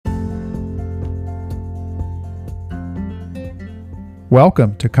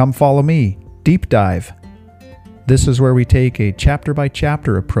Welcome to Come Follow Me, Deep Dive. This is where we take a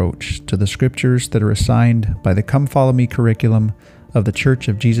chapter-by-chapter approach to the scriptures that are assigned by the Come Follow Me curriculum of the Church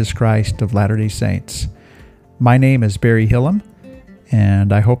of Jesus Christ of Latter-day Saints. My name is Barry Hillam,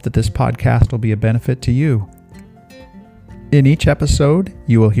 and I hope that this podcast will be a benefit to you. In each episode,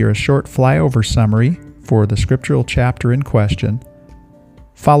 you will hear a short flyover summary for the scriptural chapter in question,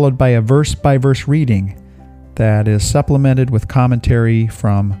 followed by a verse-by-verse reading that is supplemented with commentary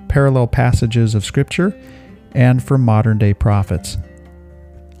from parallel passages of Scripture and from modern-day prophets.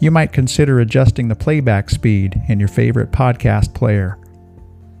 You might consider adjusting the playback speed in your favorite podcast player.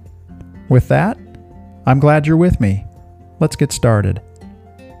 With that, I'm glad you're with me. Let's get started.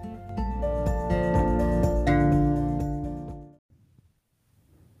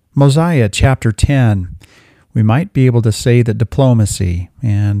 Mosiah chapter 10. We might be able to say that diplomacy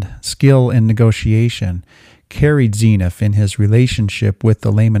and skill in negotiation carried Zeniff in his relationship with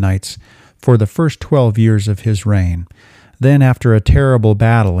the Lamanites for the first 12 years of his reign. Then, after a terrible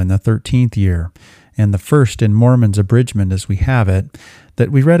battle in the 13th year, and the first in Mormon's abridgment as we have it,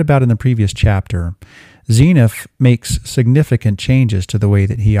 that we read about in the previous chapter, Zeniff makes significant changes to the way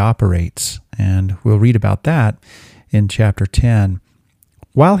that he operates, and we'll read about that in chapter 10.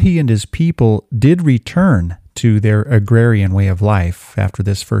 While he and his people did return to their agrarian way of life after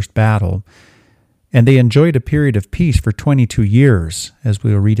this first battle, and they enjoyed a period of peace for 22 years, as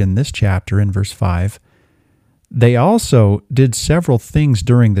we will read in this chapter in verse 5. They also did several things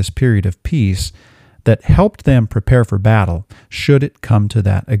during this period of peace that helped them prepare for battle, should it come to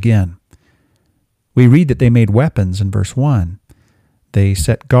that again. We read that they made weapons in verse 1. They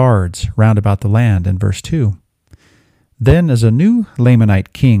set guards round about the land in verse 2. Then, as a new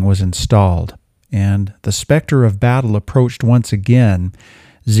Lamanite king was installed, and the specter of battle approached once again,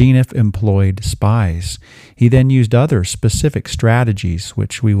 Zeniff employed spies. He then used other specific strategies,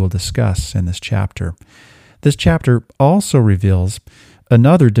 which we will discuss in this chapter. This chapter also reveals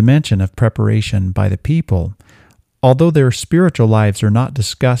another dimension of preparation by the people, although their spiritual lives are not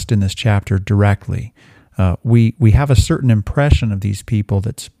discussed in this chapter directly. We have a certain impression of these people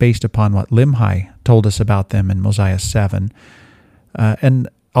that's based upon what Limhi told us about them in Mosiah 7, and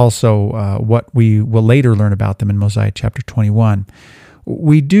also what we will later learn about them in Mosiah chapter 21.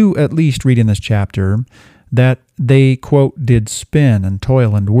 We do at least read in this chapter that they, quote, did spin and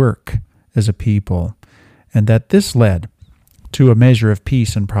toil and work as a people, and that this led to a measure of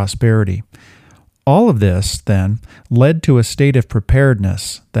peace and prosperity. All of this, then, led to a state of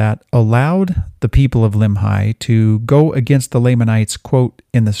preparedness that allowed the people of Limhi to go against the Lamanites, quote,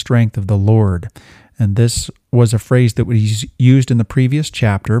 in the strength of the Lord. And this was a phrase that was used in the previous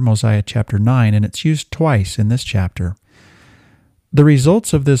chapter, Mosiah chapter 9, and it's used twice in this chapter. The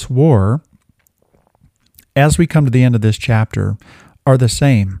results of this war, as we come to the end of this chapter, are the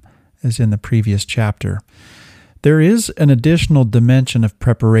same as in the previous chapter. There is an additional dimension of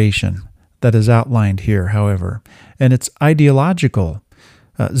preparation that is outlined here, however, and it's ideological.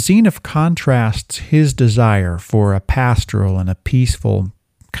 Zeniff contrasts his desire for a pastoral and a peaceful,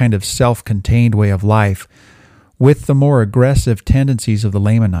 kind of self-contained way of life with the more aggressive tendencies of the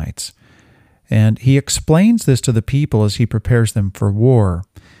Lamanites. And he explains this to the people as he prepares them for war.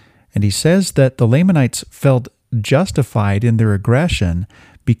 And he says that the Lamanites felt justified in their aggression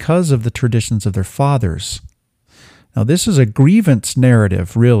because of the traditions of their fathers. Now, this is a grievance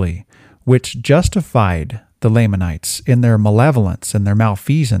narrative, really, which justified the Lamanites in their malevolence and their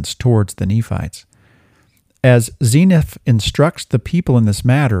malfeasance towards the Nephites. As Zeniff instructs the people in this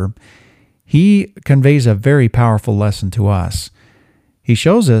matter, he conveys a very powerful lesson to us. He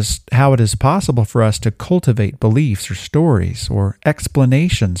shows us how it is possible for us to cultivate beliefs or stories or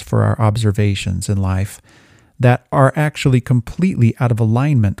explanations for our observations in life that are actually completely out of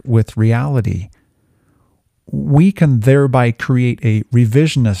alignment with reality. We can thereby create a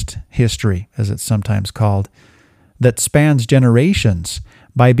revisionist history, as it's sometimes called, that spans generations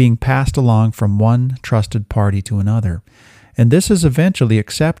by being passed along from one trusted party to another. And this is eventually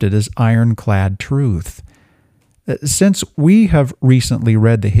accepted as ironclad truth. Since we have recently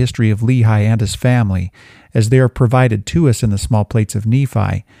read the history of Lehi and his family, as they are provided to us in the small plates of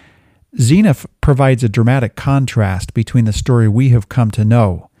Nephi, Zeniff provides a dramatic contrast between the story we have come to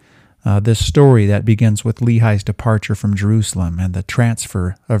know, this story that begins with Lehi's departure from Jerusalem and the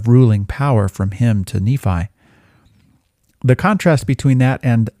transfer of ruling power from him to Nephi. The contrast between that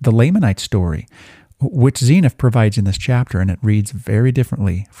and the Lamanite story, which Zeniff provides in this chapter, and it reads very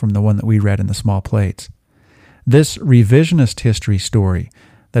differently from the one that we read in the small plates. This revisionist history story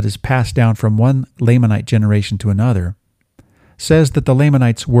that is passed down from one Lamanite generation to another says that the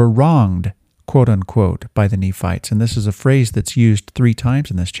Lamanites were wronged, quote unquote, by the Nephites. And this is a phrase that's used 3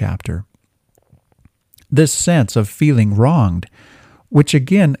 times in this chapter. This sense of feeling wronged, which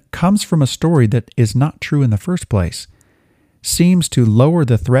again comes from a story that is not true in the first place, seems to lower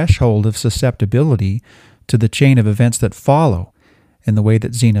the threshold of susceptibility to the chain of events that follow in the way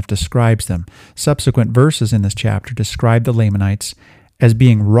that Zeniff describes them. Subsequent verses in this chapter describe the Lamanites as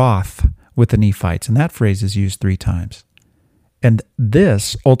being wroth with the Nephites, and that phrase is used 3 times. And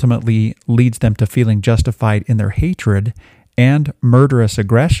this ultimately leads them to feeling justified in their hatred and murderous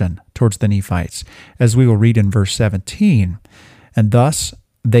aggression towards the Nephites, as we will read in verse 17. And thus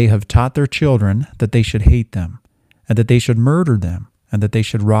they have taught their children that they should hate them, and that they should murder them, and that they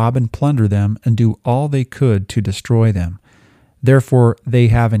should rob and plunder them, and do all they could to destroy them. Therefore they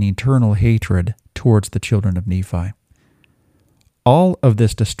have an eternal hatred towards the children of Nephi. All of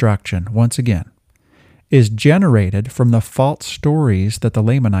this destruction, once again, is generated from the false stories that the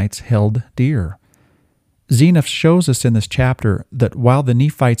Lamanites held dear. Zeniff shows us in this chapter that while the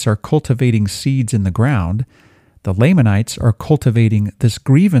Nephites are cultivating seeds in the ground, the Lamanites are cultivating this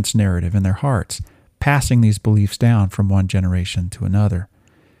grievance narrative in their hearts, passing these beliefs down from one generation to another.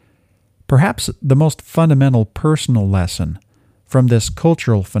 Perhaps the most fundamental personal lesson from this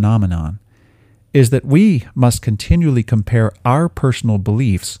cultural phenomenon is that we must continually compare our personal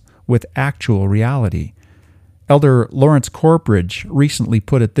beliefs with actual reality. Elder Lawrence Corbridge recently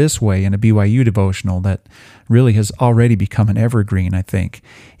put it this way in a BYU devotional that really has already become an evergreen, I think.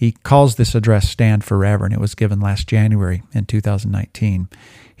 He calls this address Stand Forever, and it was given last January in 2019.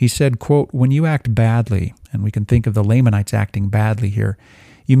 He said, quote, "When you act badly," and we can think of the Lamanites acting badly here,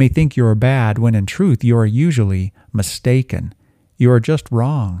 "you may think you are bad when in truth you are usually mistaken. You are just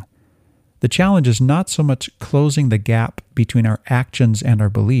wrong. The challenge is not so much closing the gap between our actions and our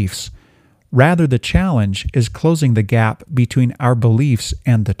beliefs. Rather, the challenge is closing the gap between our beliefs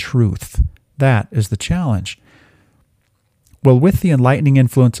and the truth. That is the challenge." Well, with the enlightening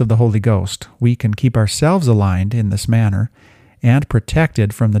influence of the Holy Ghost, we can keep ourselves aligned in this manner and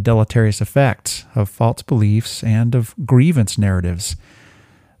protected from the deleterious effects of false beliefs and of grievance narratives.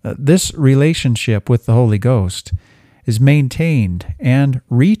 This relationship with the Holy Ghost is maintained and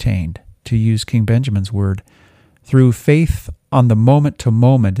retained, to use King Benjamin's word, through faith on the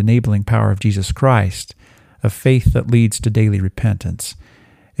moment-to-moment enabling power of Jesus Christ, a faith that leads to daily repentance.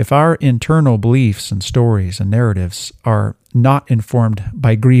 If our internal beliefs and stories and narratives are not informed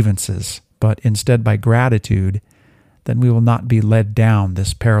by grievances, but instead by gratitude, then we will not be led down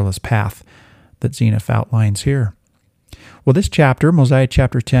this perilous path that Zeniff outlines here. Well, this chapter, Mosiah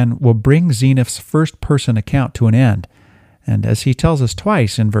chapter 10, will bring Zeniff's first-person account to an end. And as he tells us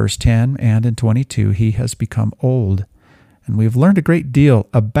twice in verse 10 and in 22, he has become old. And we've learned a great deal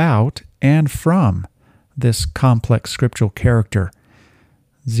about and from this complex scriptural character,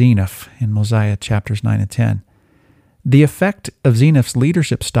 Zeniff, in Mosiah chapters 9 and 10. The effect of Zeniff's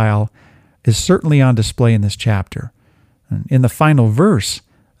leadership style is certainly on display in this chapter. And in the final verse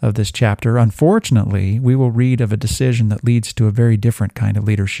of this chapter, unfortunately, we will read of a decision that leads to a very different kind of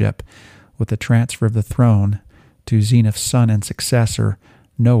leadership, with the transfer of the throne to Zeniff's son and successor,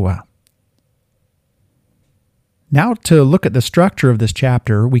 Noah. Now, to look at the structure of this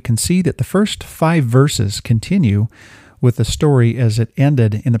chapter, we can see that the first 5 verses continue with the story as it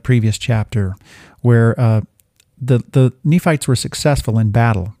ended in the previous chapter, where the Nephites were successful in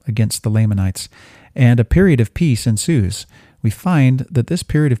battle against the Lamanites, and a period of peace ensues. We find that this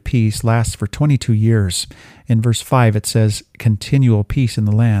period of peace lasts for 22 years. In verse 5, it says, "continual peace in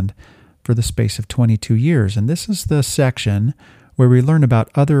the land for the space of 22 years." And this is the section where we learn about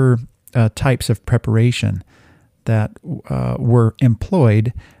other types of preparation that were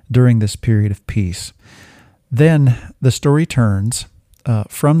employed during this period of peace. Then the story turns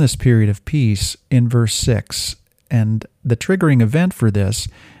from this period of peace in verse 6, and the triggering event for this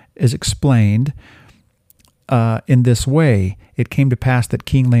is explained in this way. It came to pass that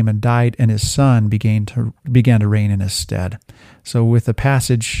King Laman died, and his son began to reign in his stead. So with the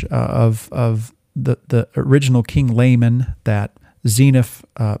passage of the original King Laman that Zeniff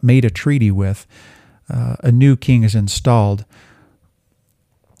made a treaty with, a new king is installed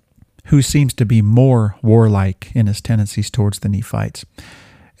who seems to be more warlike in his tendencies towards the Nephites.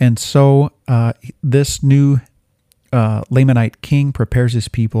 And so this new Lamanite king prepares his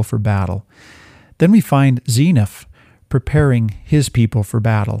people for battle. Then we find Zeniff preparing his people for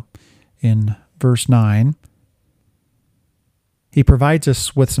battle. In verse 9, he provides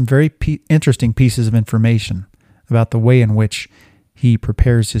us with some very interesting pieces of information about the way in which he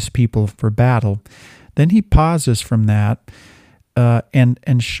prepares his people for battle. Then he pauses from that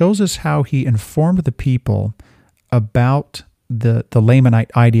and shows us how he informed the people about the Lamanite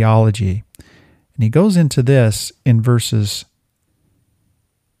ideology And he goes into this in verses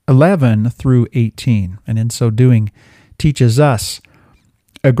 11 through 18, and in so doing teaches us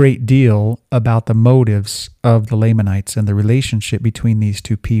a great deal about the motives of the Lamanites and the relationship between these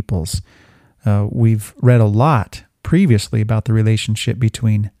two peoples. We've read a lot previously about the relationship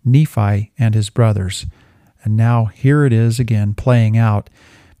between Nephi and his brothers, and now here it is again playing out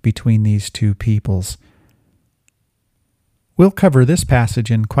between these two peoples. We'll cover this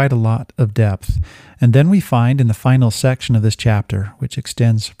passage in quite a lot of depth, and then we find in the final section of this chapter, which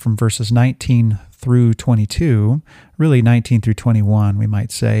extends from verses 19 through 22, really 19 through 21, we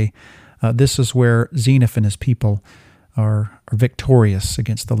might say, this is where Zeniff and his people are victorious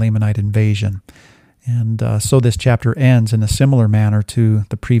against the Lamanite invasion. And so this chapter ends in a similar manner to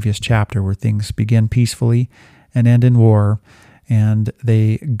the previous chapter, where things begin peacefully and end in war, and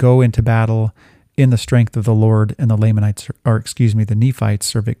they go into battle in the strength of the Lord, and the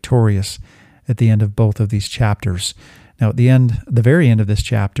Nephites are victorious at the end of both of these chapters. Now, at the very end of this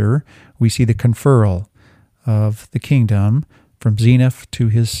chapter, we see the conferral of the kingdom from Zeniff to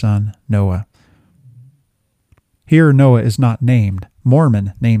his son Noah. Here, Noah is not named.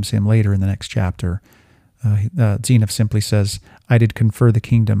 Mormon names him later in the next chapter. Zeniff simply says, "I did confer the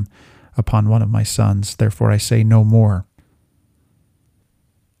kingdom upon one of my sons, therefore I say no more."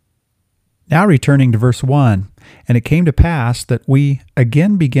 Now returning to verse 1, "And it came to pass that we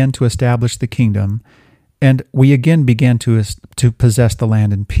again began to establish the kingdom, and we again began to possess the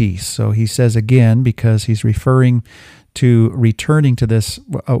land in peace." So he says again because he's referring to returning to this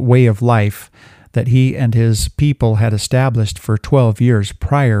way of life that he and his people had established for 12 years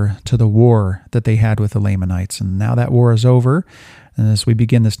prior to the war that they had with the Lamanites. And now that war is over, and as we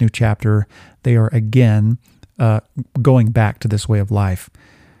begin this new chapter, they are again going back to this way of life.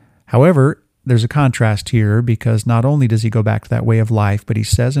 However, there's a contrast here, because not only does he go back to that way of life, but he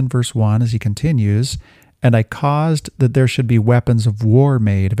says in verse 1 as he continues, "And I caused that there should be weapons of war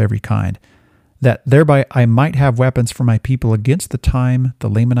made of every kind, that thereby I might have weapons for my people against the time the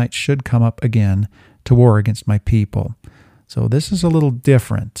Lamanites should come up again to war against my people." So this is a little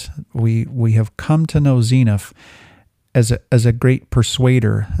different. We have come to know Zeniff as a great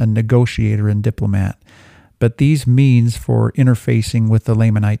persuader, a negotiator, and diplomat. But these means for interfacing with the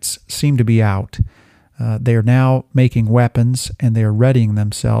Lamanites seem to be out. They are now making weapons, and they are readying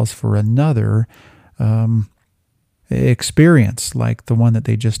themselves for another experience like the one that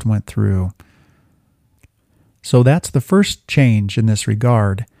they just went through. So that's the first change in this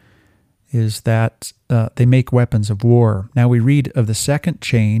regard, is that they make weapons of war. Now we read of the second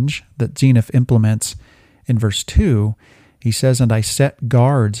change that Zeniff implements in verse 2. He says, "And I set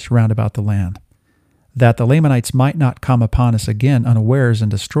guards round about the land, that the Lamanites might not come upon us again unawares and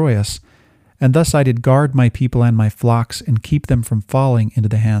destroy us. And thus I did guard my people and my flocks, and keep them from falling into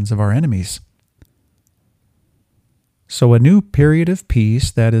the hands of our enemies." So a new period of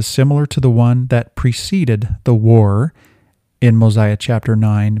peace that is similar to the one that preceded the war in Mosiah chapter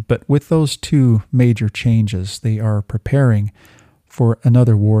 9, but with those two major changes. They are preparing for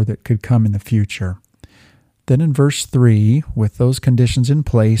another war that could come in the future. Then in verse 3, with those conditions in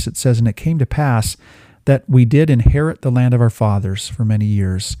place, it says, "And it came to pass that we did inherit the land of our fathers for many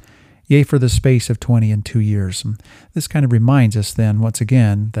years, yea, for the space of 22 years." And this kind of reminds us then, once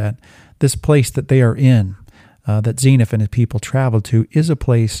again, that this place that they are in, that Zeniff and his people traveled to, is a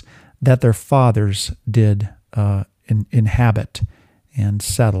place that their fathers did inhabit and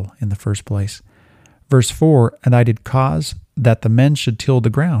settle in the first place. Verse 4, "And I did cause that the men should till the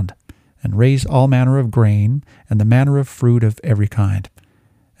ground, and raise all manner of grain, and the manner of fruit of every kind.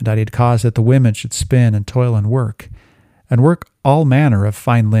 And I did cause that the women should spin and toil and work all manner of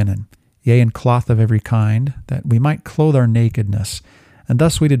fine linen, yea, and cloth of every kind, that we might clothe our nakedness. And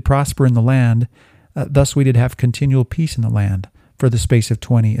thus we did prosper in the land, thus we did have continual peace in the land, for the space of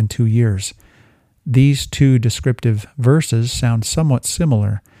 22 years. These two descriptive verses sound somewhat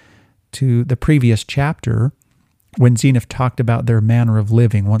similar to the previous chapter, when Zeniff talked about their manner of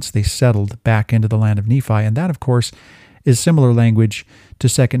living once they settled back into the land of Nephi. And that, of course, is similar language to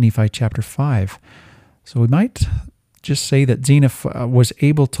 2 Nephi chapter 5. So we might just say that Zeniff was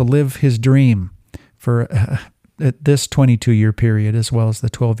able to live his dream for this 22-year period, as well as the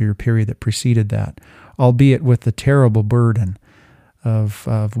 12-year period that preceded that, albeit with the terrible burden of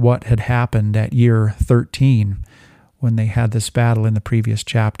what had happened at year 13 when they had this battle in the previous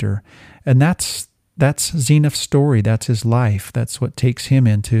chapter. And that's Zeniff's story. That's his life. That's what takes him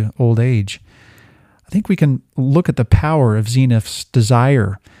into old age. I think we can look at the power of Zeniff's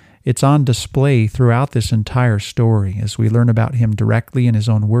desire. It's on display throughout this entire story as we learn about him directly in his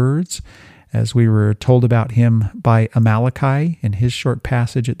own words, as we were told about him by Amaleki in his short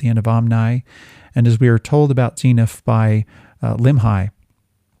passage at the end of Omni, and as we are told about Zeniff by Limhi.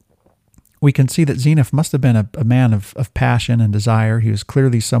 We can see that Zeniff must have been a man of passion and desire. He was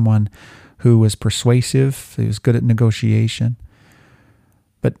clearly someone who was persuasive, he was good at negotiation.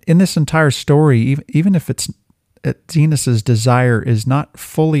 But in this entire story, even if Zeniff's desire is not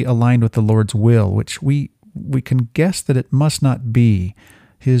fully aligned with the Lord's will, which we can guess that it must not be,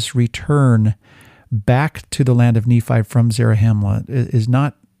 his return back to the land of Nephi from Zarahemla is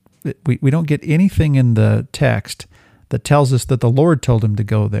not, we don't get anything in the text that tells us that the Lord told him to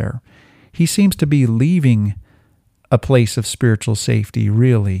go there. He seems to be leaving a place of spiritual safety,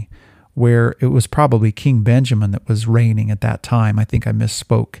 really, where it was probably King Benjamin that was reigning at that time. I think I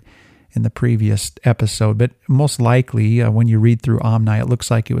misspoke in the previous episode, but most likely when you read through Omni, it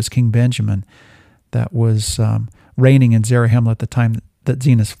looks like it was King Benjamin that was reigning in Zarahemla at the time that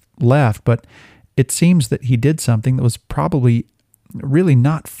Zeniff left, but it seems that he did something that was probably really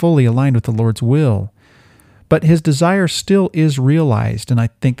not fully aligned with the Lord's will. But his desire still is realized, and I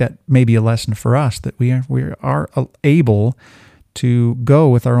think that may be a lesson for us, that we are able to go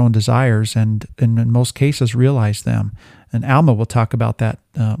with our own desires and in most cases realize them. And Alma will talk about that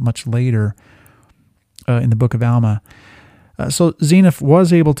much later in the book of Alma. So Zeniff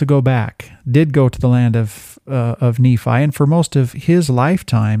was able to go back, did go to the land of Nephi, and for most of his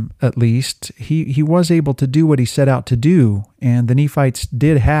lifetime, at least, he was able to do what he set out to do. And the Nephites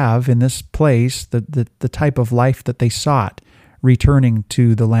did have in this place the type of life that they sought, returning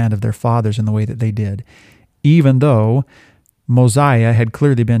to the land of their fathers in the way that they did, even though Mosiah had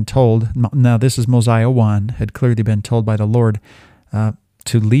clearly been told, now this is Mosiah 1, had clearly been told by the Lord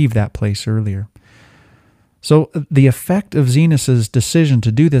to leave that place earlier. So the effect of Zeniff's decision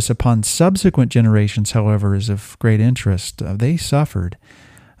to do this upon subsequent generations, however, is of great interest. They suffered.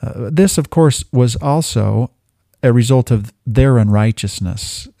 This, of course, was also a result of their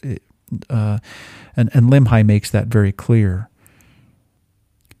unrighteousness, and Limhi makes that very clear.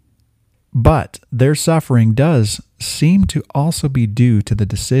 But their suffering does seem to also be due to the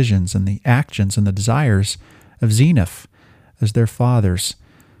decisions and the actions and the desires of Zeniff as their fathers.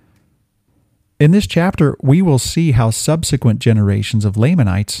 In this chapter, we will see how subsequent generations of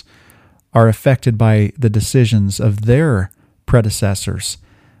Lamanites are affected by the decisions of their predecessors,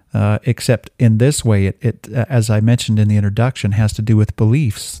 except in this way, it, as I mentioned in the introduction, has to do with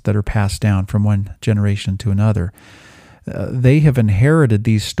beliefs that are passed down from one generation to another. They have inherited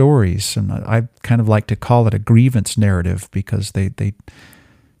these stories, and I kind of like to call it a grievance narrative because they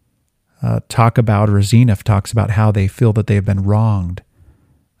talk about, or Zeniff talks about how they feel that they have been wronged.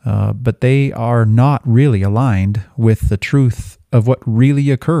 But they are not really aligned with the truth of what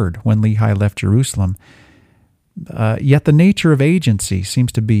really occurred when Lehi left Jerusalem. Yet the nature of agency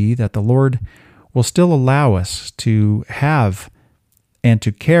seems to be that the Lord will still allow us to have and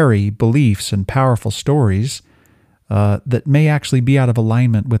to carry beliefs and powerful stories that may actually be out of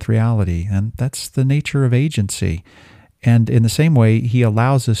alignment with reality. And that's the nature of agency. And in the same way, he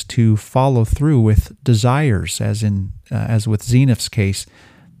allows us to follow through with desires, as with Zeniff's case,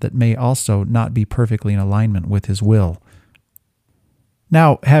 that may also not be perfectly in alignment with his will.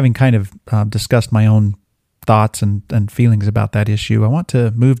 Now, having kind of discussed my own thoughts and feelings about that issue, I want to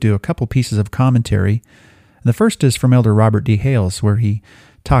move to a couple pieces of commentary. The first is from Elder Robert D. Hales, where he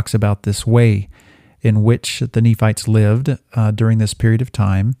talks about this way in which the Nephites lived during this period of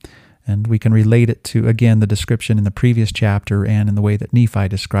time, and we can relate it to, again, the description in the previous chapter and in the way that Nephi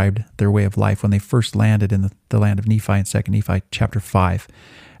described their way of life when they first landed in the land of Nephi in 2 Nephi chapter 5.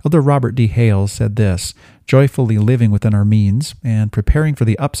 Elder Robert D. Hales said this: "Joyfully living within our means and preparing for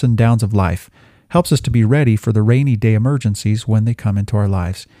the ups and downs of life helps us to be ready for the rainy day emergencies when they come into our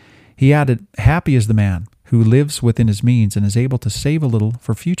lives." He added, "Happy is the man who lives within his means and is able to save a little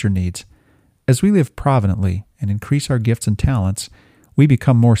for future needs. As we live providently and increase our gifts and talents, we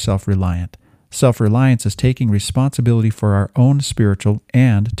become more self-reliant. Self-reliance is taking responsibility for our own spiritual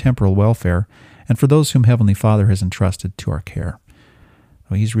and temporal welfare and for those whom Heavenly Father has entrusted to our care."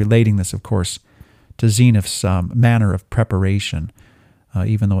 Well, he's relating this, of course, to Zeniff's manner of preparation.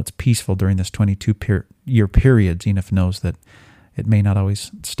 Even though it's peaceful during this 22-year period, Zeniff knows that it may not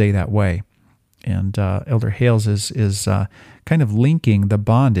always stay that way. And Elder Hales is kind of linking the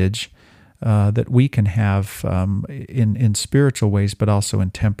bondage that we can have in spiritual ways, but also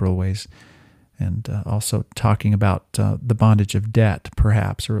in temporal ways, and also talking about the bondage of debt,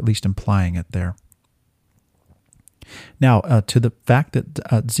 perhaps, or at least implying it there. Now, to the fact that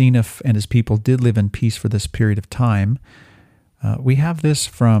Zeniff and his people did live in peace for this period of time, we have this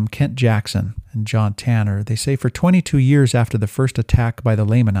from Kent Jackson and John Tanner. They say, "For 22 years after the first attack by the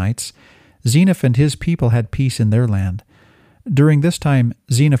Lamanites, Zeniff and his people had peace in their land. During this time,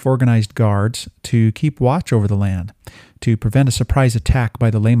 Zeniff organized guards to keep watch over the land, to prevent a surprise attack by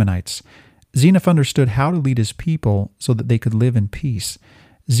the Lamanites. Zeniff understood how to lead his people so that they could live in peace.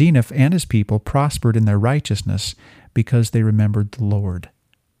 Zeniff and his people prospered in their righteousness because they remembered the Lord.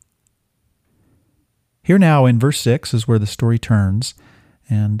 Here now in verse 6 is where the story turns,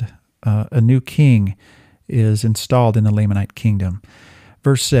 and a new king is installed in the Lamanite kingdom.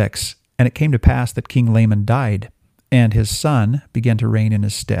 Verse 6, "And it came to pass that King Laman died, and his son began to reign in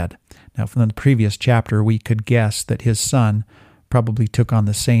his stead." Now, from the previous chapter, we could guess that his son probably took on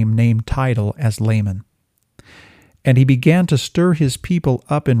the same name title as Laman. "And he began to stir his people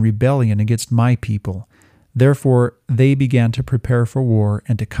up in rebellion against my people. Therefore they began to prepare for war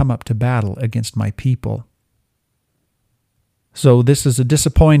and to come up to battle against my people." So this is a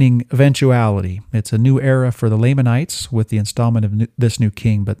disappointing eventuality. It's a new era for the Lamanites with the installment of this new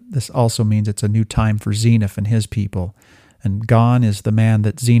king, but this also means it's a new time for Zeniff and his people. And gone is the man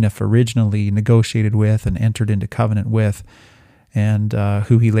that Zeniff originally negotiated with and entered into covenant with, and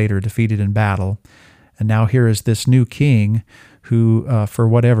who he later defeated in battle. And now here is this new king who, for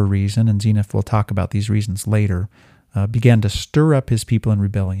whatever reason, and Zeniff will talk about these reasons later, began to stir up his people in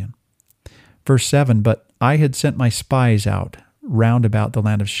rebellion. Verse 7, "But I had sent my spies out round about the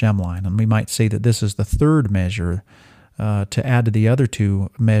land of Shemline." And we might say that this is the third measure to add to the other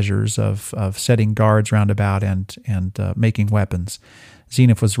two measures of setting guards round about and making weapons.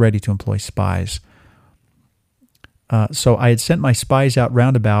 Zeniff was ready to employ spies. "So I had sent my spies out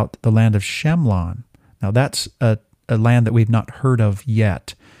round about the land of Shemlon." Now that's a land that we've not heard of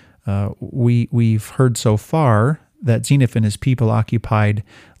yet. We've heard so far that Zeniff and his people occupied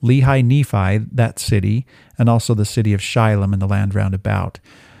Lehi Nephi, that city, and also the city of Shilom in the land round about.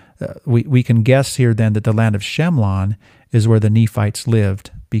 We can guess here then that the land of Shemlon is where the Nephites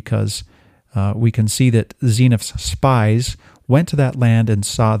lived, because we can see that Zeniff's spies went to that land and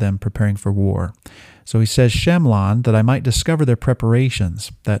saw them preparing for war. So he says, "Shemlon, that I might discover their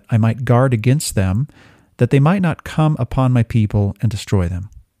preparations, that I might guard against them, that they might not come upon my people and destroy them."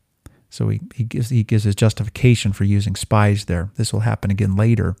 So he gives his justification for using spies there. This will happen again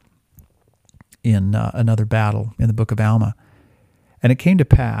later in another battle in the book of Alma. "And it came to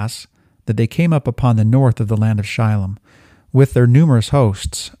pass that they came up upon the north of the land of Shilom, with their numerous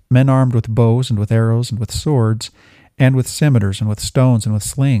hosts, men armed with bows and with arrows and with swords, and with scimitars and with stones and with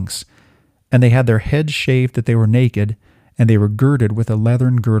slings. And they had their heads shaved that they were naked, and they were girded with a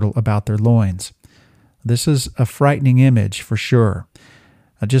leathern girdle about their loins." This is a frightening image for sure.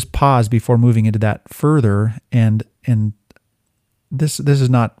 Just pause before moving into that further, and this is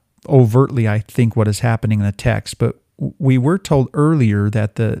not overtly, I think, what is happening in the text, but we were told earlier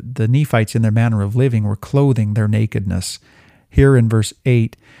that the Nephites in their manner of living were clothing their nakedness. Here in verse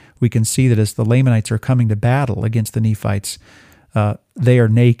 8, we can see that as the Lamanites are coming to battle against the Nephites, they are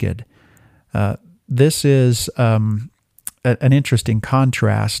naked. This is an interesting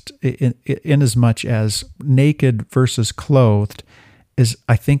contrast in as much as naked versus clothed is,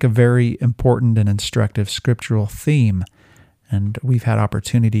 I think, a very important and instructive scriptural theme. And we've had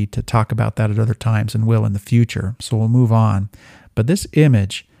opportunity to talk about that at other times and will in the future, so we'll move on. But this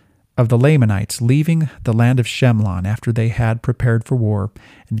image of the Lamanites leaving the land of Shemlon after they had prepared for war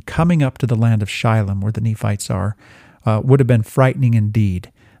and coming up to the land of Shilom, where the Nephites are, would have been frightening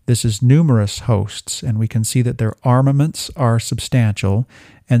indeed. This is numerous hosts, and we can see that their armaments are substantial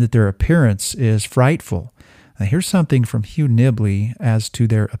and that their appearance is frightful. Now, here's something from Hugh Nibley as to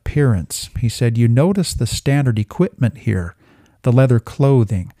their appearance. He said, "You notice the standard equipment here, the leather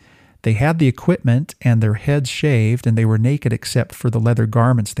clothing. They had the equipment and their heads shaved, and they were naked except for the leather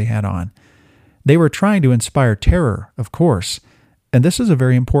garments they had on. They were trying to inspire terror, of course, and this is a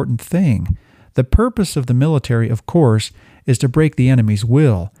very important thing. The purpose of the military, of course, is to break the enemy's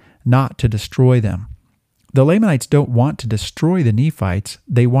will, not to destroy them. The Lamanites don't want to destroy the Nephites.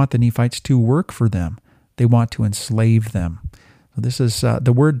 They want the Nephites to work for them. They want to enslave them." So this is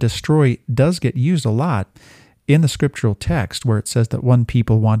the word destroy does get used a lot in the scriptural text, where it says that one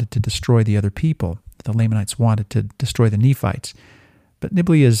people wanted to destroy the other people. The Lamanites wanted to destroy the Nephites. But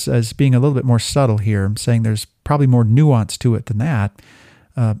Nibley is being a little bit more subtle here, saying there's probably more nuance to it than that.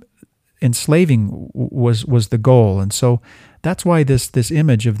 Enslaving was the goal, and so that's why this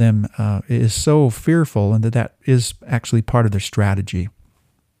image of them is so fearful, and that is actually part of their strategy.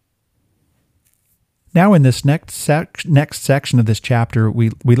 Now in this next section of this chapter,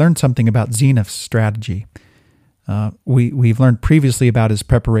 we learn something about Zeniff's strategy. We've learned previously about his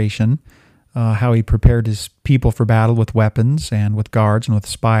preparation, how he prepared his people for battle with weapons and with guards and with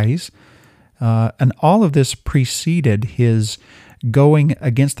spies. And all of this preceded his going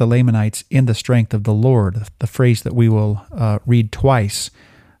against the Lamanites in the strength of the Lord, the phrase that we will read twice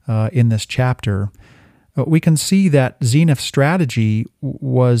in this chapter. We can see that Zeniff's strategy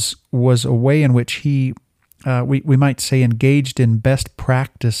was a way in which he, we might say, engaged in best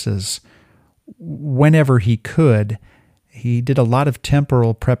practices whenever he could. He did a lot of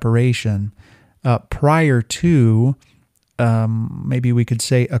temporal preparation prior to, maybe we could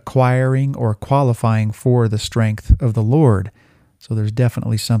say, acquiring or qualifying for the strength of the Lord. So there's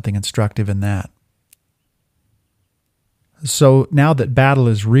definitely something instructive in that. So now that battle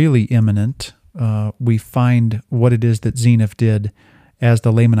is really imminent, we find what it is that Zeniff did as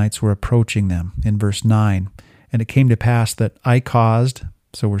the Lamanites were approaching them in verse 9. And it came to pass that I caused,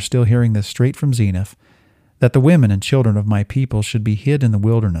 so we're still hearing this straight from Zeniff, that the women and children of my people should be hid in the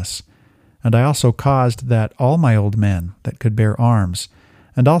wilderness. And I also caused that all my old men that could bear arms,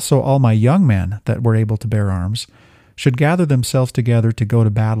 and also all my young men that were able to bear arms, should gather themselves together to go to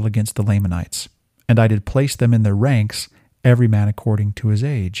battle against the Lamanites. And I did place them in their ranks, every man according to his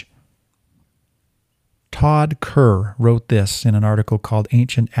age. Todd Kerr wrote this in an article called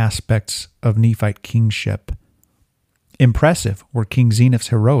Ancient Aspects of Nephite Kingship. Impressive were King Zeniff's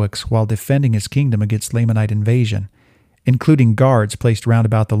heroics while defending his kingdom against Lamanite invasion, including guards placed round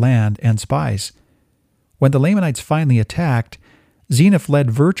about the land and spies. When the Lamanites finally attacked, Zeniff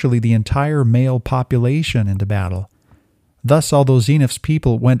led virtually the entire male population into battle. Thus, although Zeniff's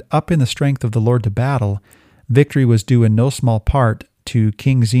people went up in the strength of the Lord to battle, victory was due in no small part to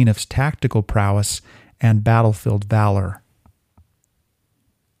King Zeniff's tactical prowess and battlefield valor.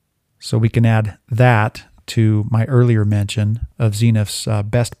 So we can add that to my earlier mention of Zeniff's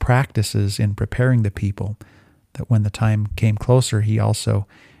best practices in preparing the people, that when the time came closer, he also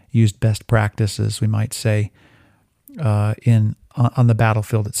used best practices, we might say, on the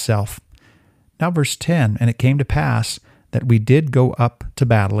battlefield itself. Now verse 10, and it came to pass that we did go up to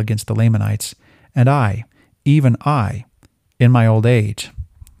battle against the Lamanites, and I, even I, in my old age.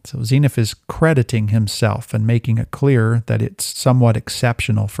 So Zeniff is crediting himself and making it clear that it's somewhat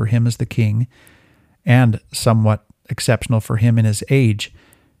exceptional for him as the king and somewhat exceptional for him in his age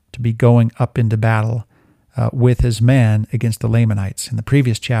to be going up into battle with his men against the Lamanites. In the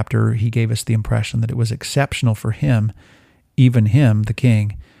previous chapter, he gave us the impression that it was exceptional for him, even him, the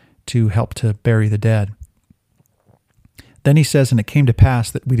king, to help to bury the dead. Then he says, and it came to pass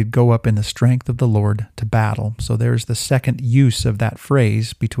that we did go up in the strength of the Lord to battle. So there's the second use of that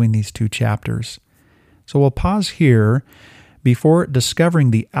phrase between these two chapters. So we'll pause here before discovering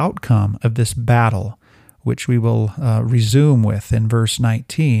the outcome of this battle, which we will resume with in verse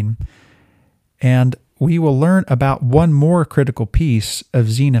 19. And we will learn about one more critical piece of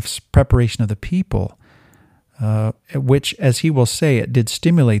Zeniff's preparation of the people, which, as he will say, it did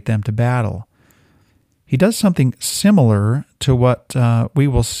stimulate them to battle. He does something similar to what we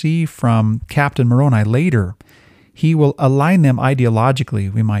will see from Captain Moroni later. He will align them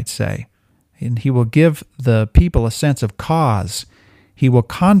ideologically, we might say, and he will give the people a sense of cause. He will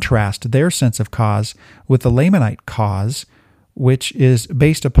contrast their sense of cause with the Lamanite cause, which is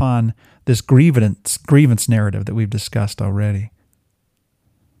based upon this grievance narrative that we've discussed already.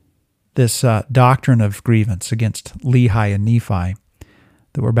 This doctrine of grievance against Lehi and Nephi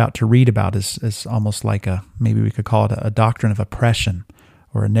that we're about to read about is almost like maybe we could call it a doctrine of oppression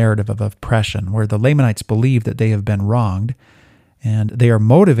or a narrative of oppression, where the Lamanites believe that they have been wronged and they are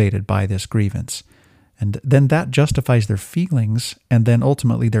motivated by this grievance. And then that justifies their feelings and then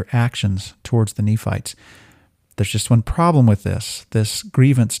ultimately their actions towards the Nephites. There's just one problem with this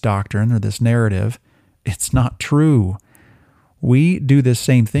grievance doctrine or this narrative. It's not true. We do this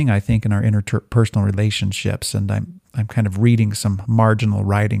same thing, I think, in our interpersonal relationships, and I'm kind of reading some marginal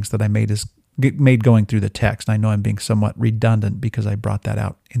writings that I made going through the text. I know I'm being somewhat redundant because I brought that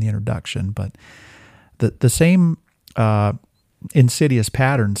out in the introduction, but the same insidious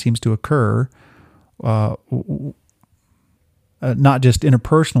pattern seems to occur not just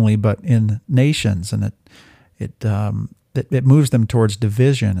interpersonally, but in nations, and it moves them towards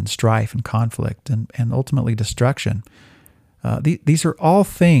division and strife and conflict and ultimately destruction. These are all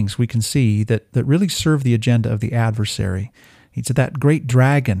things we can see that really serve the agenda of the adversary. He's that great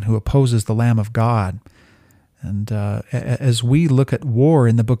dragon who opposes the Lamb of God. And as we look at war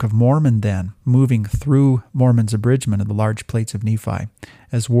in the Book of Mormon then, moving through Mormon's abridgment of the large plates of Nephi,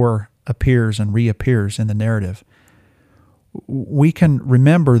 as war appears and reappears in the narrative, we can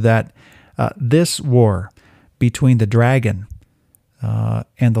remember that this war between the dragon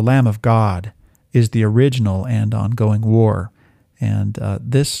and the Lamb of God is the original and ongoing war. And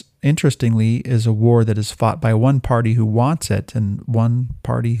this, interestingly, is a war that is fought by one party who wants it and one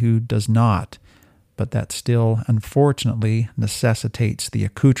party who does not. but that still, unfortunately, necessitates the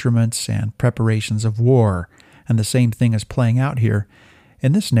accoutrements and preparations of war, and the same thing is playing out here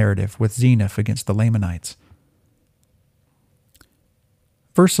in this narrative with Zeniff against the Lamanites.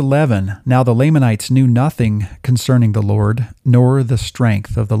 Verse 11, now the Lamanites knew nothing concerning the Lord, nor the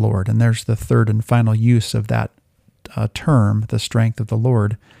strength of the Lord. And there's the third and final use of that term, the strength of the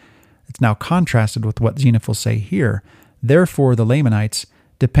Lord. It's now contrasted with what Zeniff will say here. Therefore, the Lamanites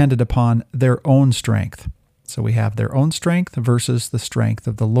depended upon their own strength. So we have their own strength versus the strength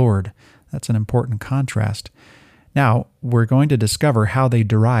of the Lord. That's an important contrast. Now, we're going to discover how they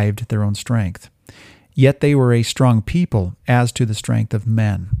derived their own strength. Yet they were a strong people as to the strength of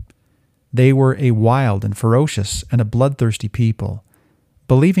men. They were a wild and ferocious and a bloodthirsty people,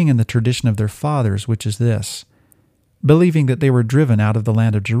 believing in the tradition of their fathers, which is this, believing that they were driven out of the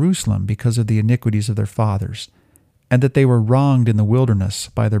land of Jerusalem because of the iniquities of their fathers, and that they were wronged in the wilderness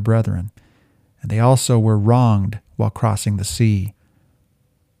by their brethren, and they also were wronged while crossing the sea.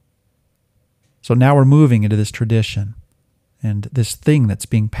 So now we're moving into this tradition, and this thing that's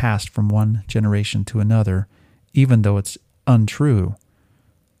being passed from one generation to another, even though it's untrue.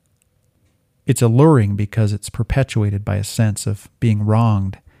 It's alluring because it's perpetuated by a sense of being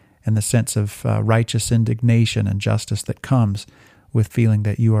wronged and the sense of righteous indignation and justice that comes with feeling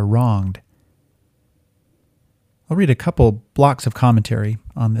that you are wronged. I'll read a couple blocks of commentary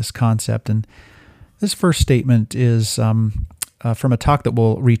on this concept, and this first statement is from a talk that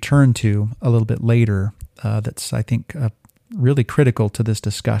we'll return to a little bit later that's, I think, really critical to this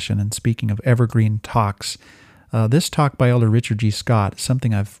discussion. And speaking of evergreen talks, this talk by Elder Richard G. Scott is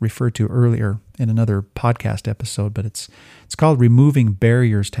something I've referred to earlier in another podcast episode, but it's called Removing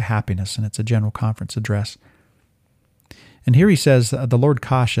Barriers to Happiness, and it's a general conference address. And here he says, the Lord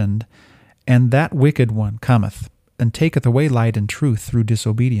cautioned, and that wicked one cometh, and taketh away light and truth through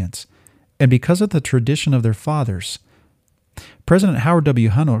disobedience, and because of the tradition of their fathers. President Howard W.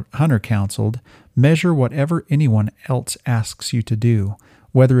 Hunter counseled, measure whatever anyone else asks you to do,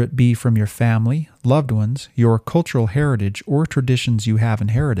 whether it be from your family, loved ones, your cultural heritage, or traditions you have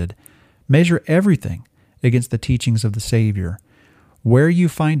inherited. Measure everything against the teachings of the Savior. Where you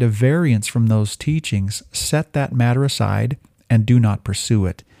find a variance from those teachings, set that matter aside and do not pursue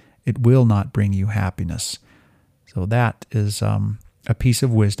it. It will not bring you happiness. So that is a piece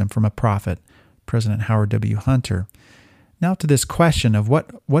of wisdom from a prophet, President Howard W. Hunter. Now to this question of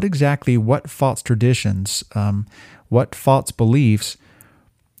what false traditions, what false beliefs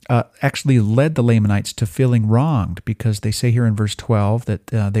actually led the Lamanites to feeling wronged, because they say here in verse 12 that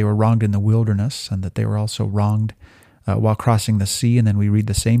they were wronged in the wilderness and that they were also wronged while crossing the sea, and then we read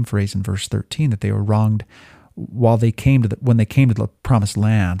the same phrase in verse 13 that they were wronged when they came to the promised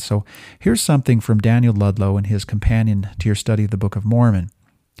land. So here's something from Daniel Ludlow in his companion to your study of the Book of Mormon.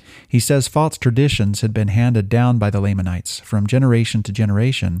 He says false traditions had been handed down by the Lamanites from generation to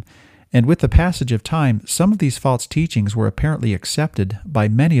generation, and with the passage of time, some of these false teachings were apparently accepted by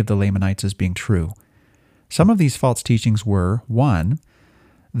many of the Lamanites as being true. Some of these false teachings were, 1,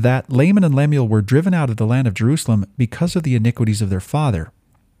 that Laman and Lemuel were driven out of the land of Jerusalem because of the iniquities of their father.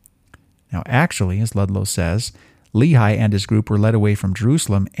 Now actually, as Ludlow says, Lehi and his group were led away from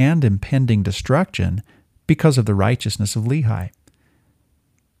Jerusalem and impending destruction because of the righteousness of Lehi.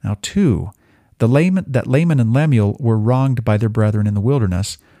 Now 2, that Laman and Lemuel were wronged by their brethren in the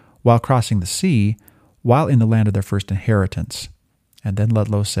wilderness while crossing the sea, while in the land of their first inheritance. And then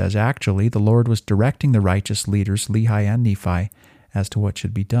Ludlow says, actually, the Lord was directing the righteous leaders, Lehi and Nephi, as to what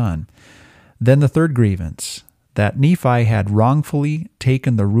should be done. Then the third grievance, that Nephi had wrongfully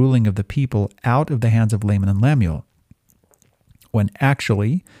taken the ruling of the people out of the hands of Laman and Lemuel, when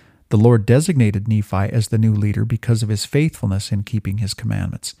actually the Lord designated Nephi as the new leader because of his faithfulness in keeping his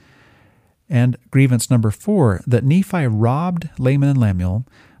commandments. And grievance number 4, that Nephi robbed Laman and Lemuel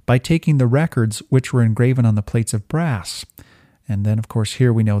by taking the records which were engraven on the plates of brass. And then, of course,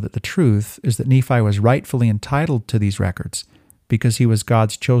 here we know that the truth is that Nephi was rightfully entitled to these records because he was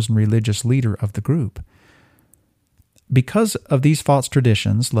God's chosen religious leader of the group. Because of these false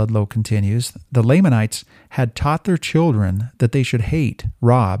traditions, Ludlow continues, the Lamanites had taught their children that they should hate,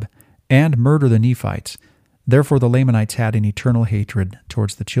 rob, and murder the Nephites. Therefore, the Lamanites had an eternal hatred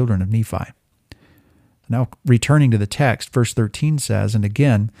towards the children of Nephi. Now, returning to the text, verse 13 says, and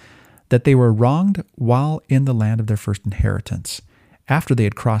again, that they were wronged while in the land of their first inheritance, after they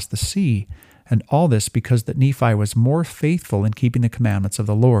had crossed the sea, and all this because that Nephi was more faithful in keeping the commandments of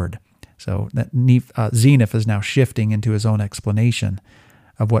the Lord. So that Zeniff is now shifting into his own explanation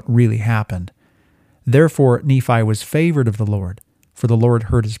of what really happened. Therefore, Nephi was favored of the Lord, for the Lord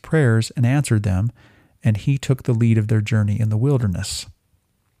heard his prayers and answered them, and he took the lead of their journey in the wilderness.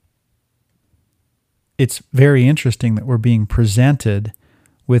 it's very interesting that we're being presented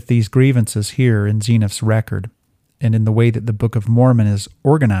with these grievances here in Zeniff's record and in the way that the Book of Mormon is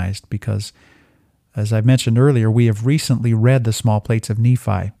organized, because, as I mentioned earlier, we have recently read the small plates of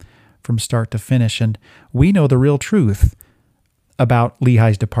Nephi from start to finish, and we know the real truth about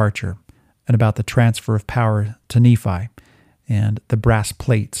Lehi's departure and about the transfer of power to Nephi and the brass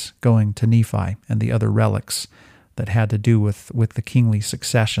plates going to Nephi and the other relics that had to do with the kingly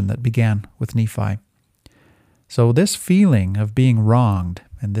succession that began with Nephi. So this feeling of being wronged,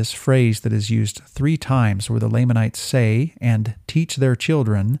 and this phrase that is used 3 times where the Lamanites say and teach their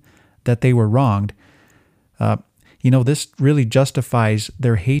children that they were wronged, this really justifies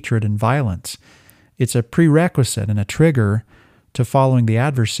their hatred and violence. It's a prerequisite and a trigger to following the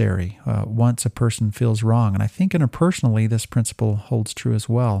adversary once a person feels wrong. And I think interpersonally this principle holds true as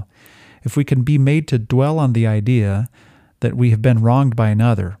well. If we can be made to dwell on the idea that we have been wronged by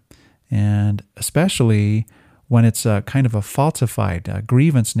another, and especially when it's a kind of a falsified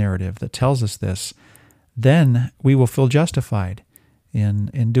grievance narrative that tells us this, then we will feel justified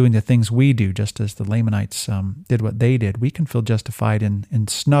in doing the things we do, just as the Lamanites did what they did. We can feel justified in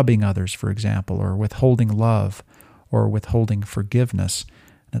snubbing others, for example, or withholding love, or withholding forgiveness.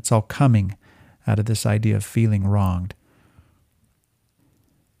 And it's all coming out of this idea of feeling wronged.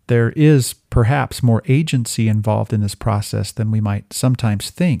 There is perhaps more agency involved in this process than we might sometimes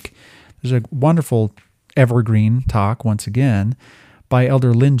think. There's a wonderful evergreen talk, once again, by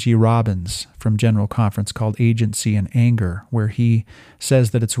Elder Lynn G. Robbins from General Conference called Agency and Anger, where he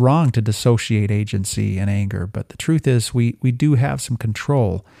says that it's wrong to dissociate agency and anger, but the truth is we do have some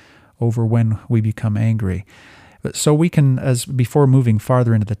control over when we become angry. So we can, as before moving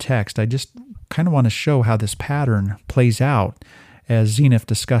farther into the text, I just kind of want to show how this pattern plays out as Zeniff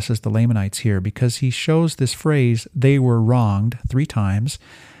discusses the Lamanites here, because he shows this phrase, they were wronged, 3 times.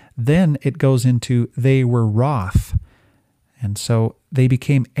 Then it goes into they were wroth. And so they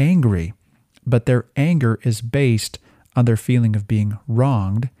became angry, but their anger is based on their feeling of being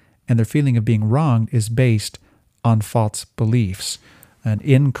wronged, and their feeling of being wronged is based on false beliefs, an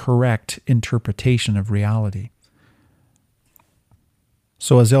incorrect interpretation of reality.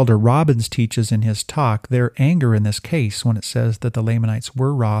 So as Elder Robbins teaches in his talk, their anger in this case, when it says that the Lamanites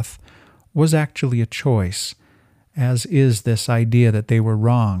were wroth, was actually a choice, as is this idea that they were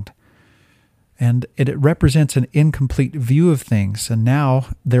wronged. And it represents an incomplete view of things, and now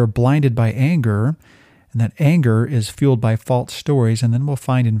they're blinded by anger, and that anger is fueled by false stories, and then we'll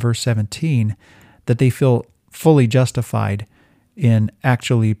find in verse 17 that they feel fully justified in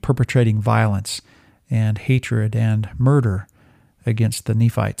actually perpetrating violence and hatred and murder against the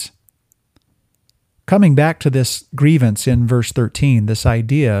Nephites. Coming back to this grievance in verse 13, this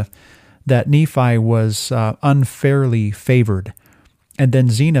idea that Nephi was unfairly favored, and then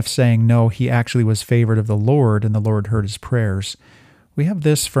Zeniff saying, no, he actually was favored of the Lord, and the Lord heard his prayers. We have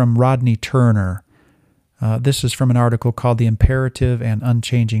this from Rodney Turner. This is from an article called The Imperative and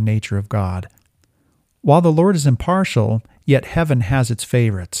Unchanging Nature of God. While the Lord is impartial, yet heaven has its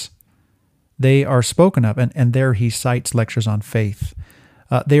favorites. They are spoken of, and there he cites lectures on faith.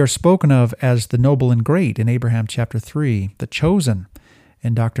 They are spoken of as the noble and great in Abraham chapter 3, the chosen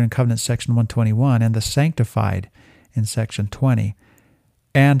in Doctrine and Covenants section 121, and the sanctified in section 20,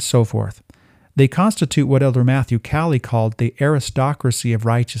 and so forth. They constitute what Elder Matthew Cowley called the aristocracy of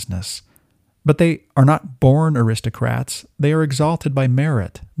righteousness. But they are not born aristocrats. They are exalted by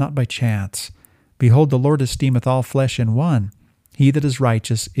merit, not by chance. Behold, the Lord esteemeth all flesh in one. He that is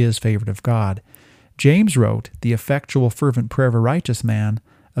righteous is favored of God. James wrote, the effectual fervent prayer of a righteous man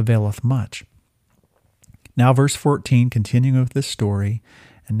availeth much. Now verse 14, continuing with this story,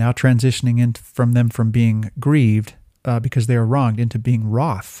 and now transitioning from being grieved because they are wronged into being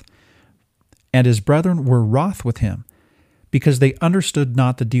wroth. And his brethren were wroth with him, because they understood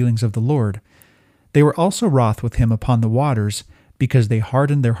not the dealings of the Lord. They were also wroth with him upon the waters, because they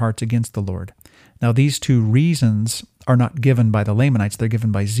hardened their hearts against the Lord. Now these 2 reasons are not given by the Lamanites, they're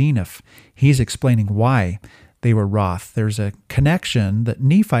given by Zeniff. He's explaining why they were wroth. There's a connection that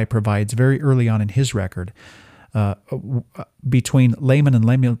Nephi provides very early on in his record between Laman and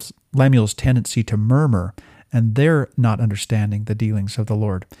Lemuel's tendency to murmur and their not understanding the dealings of the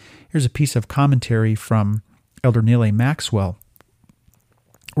Lord. Here's a piece of commentary from Elder Neal A. Maxwell,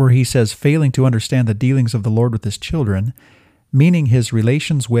 where he says, failing to understand the dealings of the Lord with his children, meaning his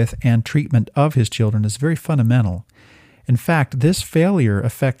relations with and treatment of his children, is very fundamental. In fact, this failure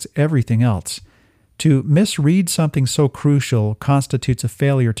affects everything else. To misread something so crucial constitutes a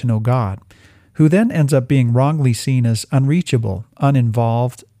failure to know God, who then ends up being wrongly seen as unreachable,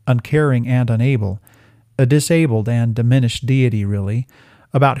 uninvolved, uncaring, and unable, a disabled and diminished deity, really,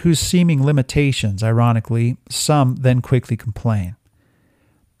 about whose seeming limitations, ironically, some then quickly complain.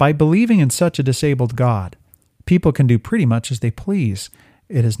 By believing in such a disabled God, people can do pretty much as they please.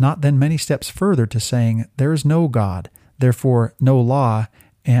 It is not then many steps further to saying there is no God, therefore no law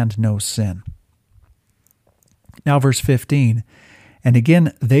and no sin. Now verse 15, and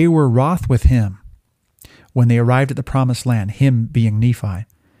again they were wroth with him when they arrived at the promised land, him being Nephi,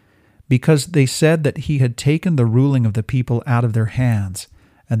 because they said that he had taken the ruling of the people out of their hands,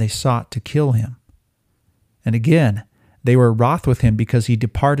 and they sought to kill him. And again, they were wroth with him because he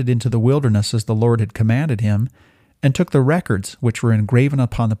departed into the wilderness as the Lord had commanded him, and took the records which were engraven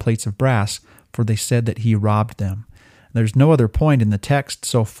upon the plates of brass, for they said that he robbed them. There's no other point in the text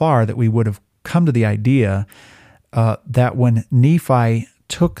so far that we would have come to the idea that when Nephi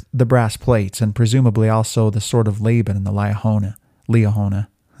took the brass plates, and presumably also the sword of Laban and the Liahona,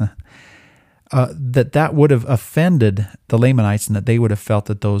 that would have offended the Lamanites and that they would have felt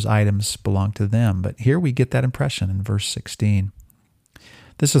that those items belonged to them. But here we get that impression in verse 16.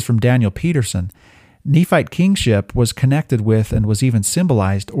 This is from Daniel Peterson. Nephite kingship was connected with and was even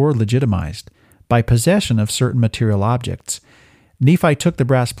symbolized or legitimized by possession of certain material objects. Nephi took the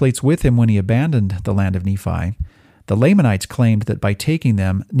brass plates with him when he abandoned the land of Nephi. The Lamanites claimed that by taking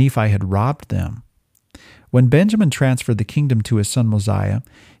them, Nephi had robbed them. When Benjamin transferred the kingdom to his son Mosiah,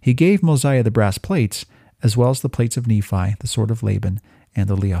 he gave Mosiah the brass plates, as well as the plates of Nephi, the sword of Laban, and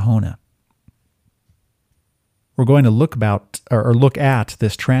the Liahona. We're going to look at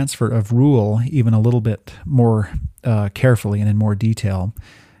this transfer of rule even a little bit more carefully and in more detail,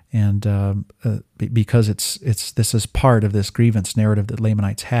 and because this is part of this grievance narrative that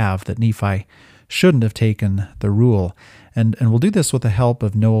Lamanites have, that Nephi shouldn't have taken the rule, and we'll do this with the help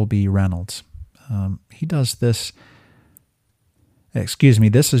of Noel B. Reynolds. He does this.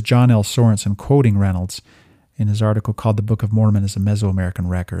 This is John L. Sorensen quoting Reynolds in his article called "The Book of Mormon as a Mesoamerican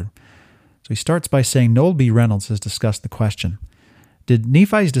Record." So he starts by saying, Noel B. Reynolds has discussed the question, did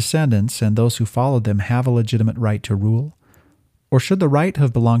Nephi's descendants and those who followed them have a legitimate right to rule? Or should the right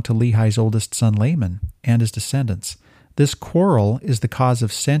have belonged to Lehi's oldest son Laman and his descendants? This quarrel is the cause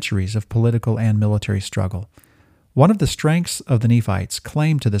of centuries of political and military struggle. One of the strengths of the Nephites'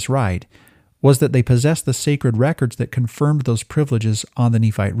 claim to this right was that they possessed the sacred records that confirmed those privileges on the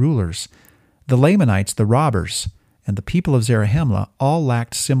Nephite rulers. The Lamanites, the robbers, and the people of Zarahemla all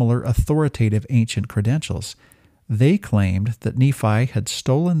lacked similar authoritative ancient credentials. They claimed that Nephi had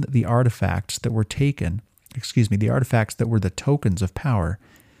stolen the artifacts that were the artifacts that were the tokens of power.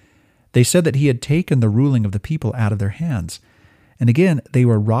 They said that he had taken the ruling of the people out of their hands. And again, they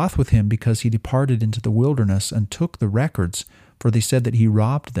were wroth with him because he departed into the wilderness and took the records, for they said that he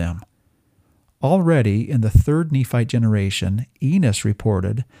robbed them. Already in the third Nephite generation, Enos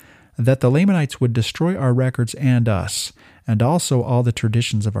reported that the Lamanites would destroy our records and us, and also all the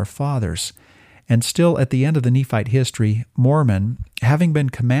traditions of our fathers. And still at the end of the Nephite history, Mormon, having been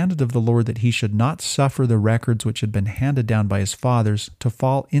commanded of the Lord that he should not suffer the records which had been handed down by his fathers to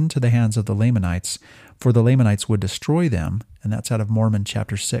fall into the hands of the Lamanites, for the Lamanites would destroy them, and that's out of Mormon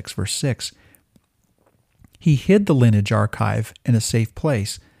chapter 6, verse 6. He hid the lineage archive in a safe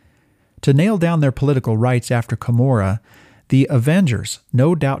place. To nail down their political rights after Cumorah, the Avengers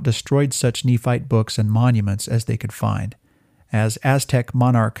no doubt destroyed such Nephite books and monuments as they could find, as Aztec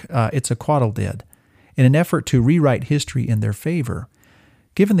monarch Itzacuatl did, in an effort to rewrite history in their favor.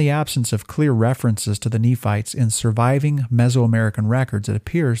 Given the absence of clear references to the Nephites in surviving Mesoamerican records, it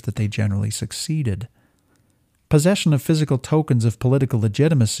appears that they generally succeeded. Possession of physical tokens of political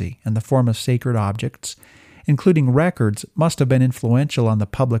legitimacy in the form of sacred objects, including records, must have been influential on the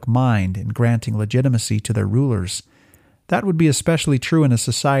public mind in granting legitimacy to their rulers. That would be especially true in a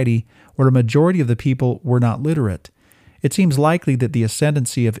society where a majority of the people were not literate. It seems likely that the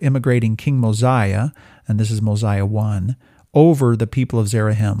ascendancy of immigrating King Mosiah, and this is Mosiah 1, over the people of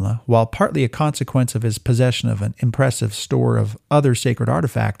Zarahemla, while partly a consequence of his possession of an impressive store of other sacred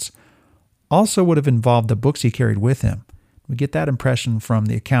artifacts, also would have involved the books he carried with him. We get that impression from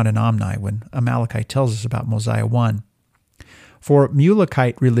the account in Omni when Amalekite tells us about Mosiah 1. For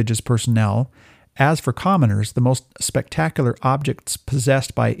Mulekite religious personnel, as for commoners, the most spectacular objects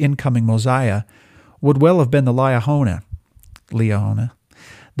possessed by incoming Mosiah would well have been the Liahona,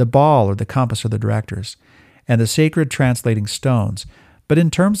 the ball or the compass or the directors, and the sacred translating stones. But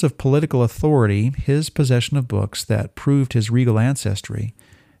in terms of political authority, his possession of books that proved his regal ancestry,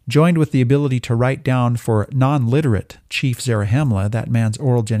 joined with the ability to write down for non-literate Chief Zarahemla that man's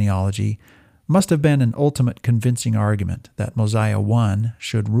oral genealogy, must have been an ultimate convincing argument that Mosiah 1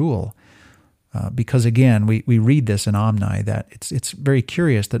 should rule. Because again, we read this in Omni, that it's very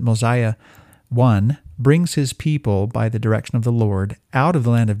curious that Mosiah 1 brings his people by the direction of the Lord out of the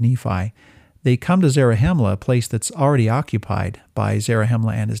land of Nephi. They come to Zarahemla, a place that's already occupied by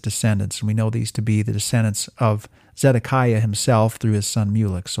Zarahemla and his descendants. And we know these to be the descendants of Zedekiah himself through his son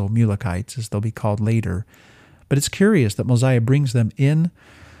Mulek, so Mulekites, as they'll be called later. But it's curious that Mosiah brings them in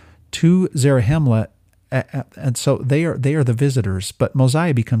to Zarahemla, and so they are the visitors, but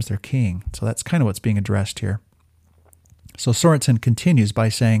Mosiah becomes their king. So that's kind of what's being addressed here. So Sorensen continues by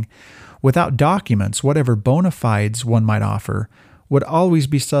saying, without documents, whatever bona fides one might offer would always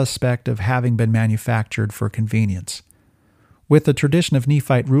be suspect of having been manufactured for convenience. With the tradition of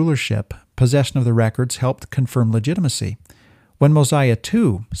Nephite rulership, possession of the records helped confirm legitimacy. When Mosiah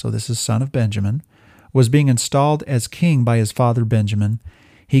II, so this is son of Benjamin, was being installed as king by his father Benjamin,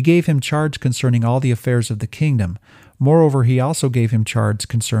 he gave him charge concerning all the affairs of the kingdom. Moreover, he also gave him charge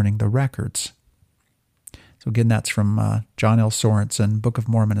concerning the records. So again, that's from John L. Sorensen, Book of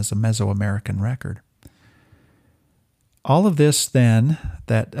Mormon as a Mesoamerican record. All of this, then,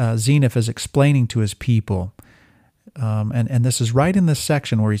 that Zeniff is explaining to his people, and this is right in this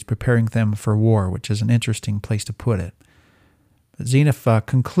section where he's preparing them for war, which is an interesting place to put it. But Zeniff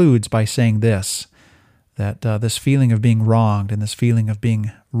concludes by saying this, that this feeling of being wronged and this feeling of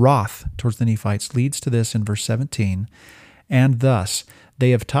being wroth towards the Nephites leads to this in verse 17, and thus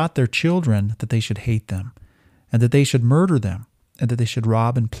they have taught their children that they should hate them, and that they should murder them, and that they should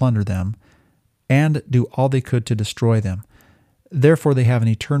rob and plunder them, and do all they could to destroy them. Therefore they have an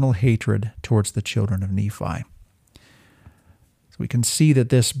eternal hatred towards the children of Nephi. So we can see that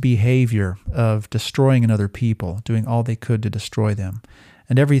this behavior of destroying another people, doing all they could to destroy them,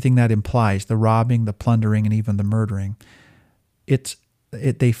 and everything that implies, the robbing, the plundering, and even the murdering,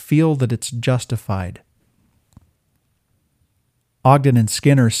 they feel that it's justified. Ogden and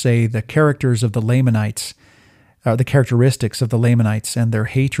Skinner say the characteristics of the Lamanites and their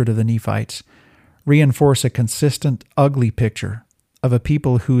hatred of the Nephites reinforce a consistent, ugly picture of a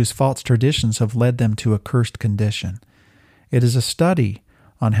people whose false traditions have led them to a cursed condition. It is a study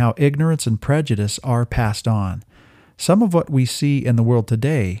on how ignorance and prejudice are passed on. Some of what we see in the world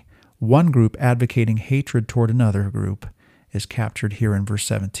today, one group advocating hatred toward another group, is captured here in verse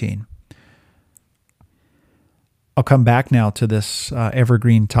 17. I'll come back now to this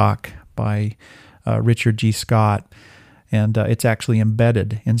evergreen talk by Richard G. Scott, and it's actually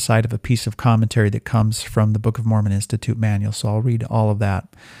embedded inside of a piece of commentary that comes from the Book of Mormon Institute manual, so I'll read all of that.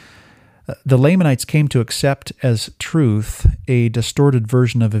 The Lamanites came to accept as truth a distorted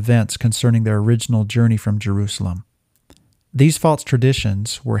version of events concerning their original journey from Jerusalem. These false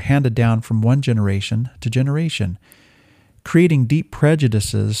traditions were handed down from one generation to generation, creating deep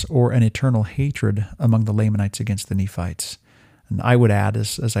prejudices or an eternal hatred among the Lamanites against the Nephites. And I would add,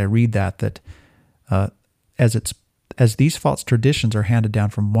 as I read that as these false traditions are handed down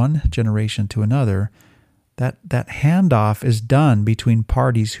from one generation to another, that handoff is done between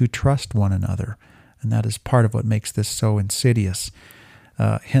parties who trust one another, and that is part of what makes this so insidious.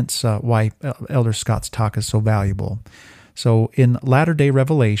 Hence why Elder Scott's talk is so valuable. So in Latter-day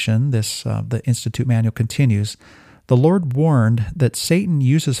Revelation, the Institute manual continues, the Lord warned that Satan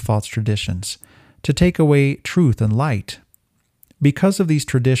uses false traditions to take away truth and light. Because of these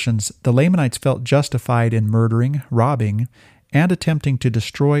traditions, the Lamanites felt justified in murdering, robbing, and attempting to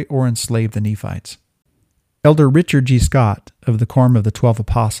destroy or enslave the Nephites. Elder Richard G. Scott of the Quorum of the 12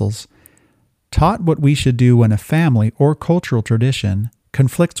 Apostles taught what we should do when a family or cultural tradition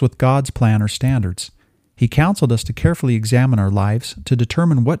conflicts with God's plan or standards. He counseled us to carefully examine our lives to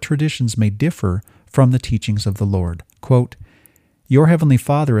determine what traditions may differ from the teachings of the Lord. Quote, your Heavenly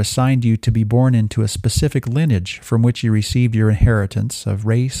Father assigned you to be born into a specific lineage from which you received your inheritance of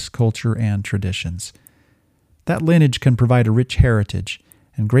race, culture, and traditions. That lineage can provide a rich heritage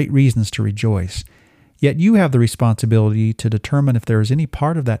and great reasons to rejoice, yet you have the responsibility to determine if there is any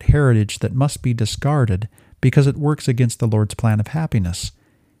part of that heritage that must be discarded because it works against the Lord's plan of happiness.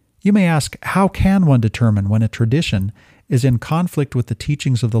 You may ask, how can one determine when a tradition is in conflict with the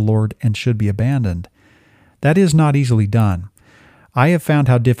teachings of the Lord and should be abandoned? That is not easily done. I have found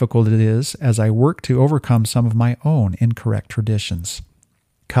how difficult it is as I work to overcome some of my own incorrect traditions.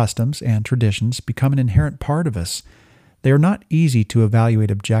 Customs and traditions become an inherent part of us. They are not easy to evaluate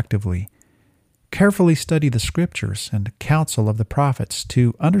objectively. Carefully study the Scriptures and counsel of the prophets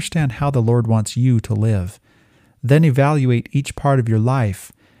to understand how the Lord wants you to live. Then evaluate each part of your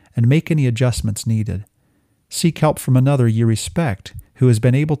life and make any adjustments needed. Seek help from another you respect who has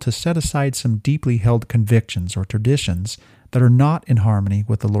been able to set aside some deeply held convictions or traditions that are not in harmony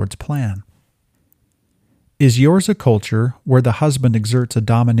with the Lord's plan. Is yours a culture where the husband exerts a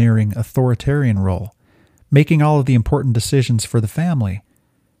domineering, authoritarian role, making all of the important decisions for the family?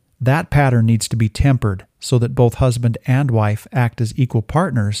 That pattern needs to be tempered so that both husband and wife act as equal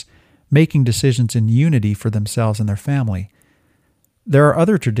partners, making decisions in unity for themselves and their family. There are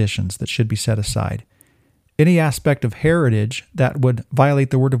other traditions that should be set aside. Any aspect of heritage that would violate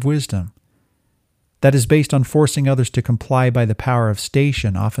the word of wisdom, that is based on forcing others to comply by the power of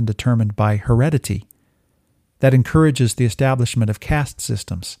station, often determined by heredity, that encourages the establishment of caste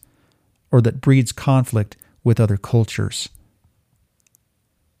systems, or that breeds conflict with other cultures.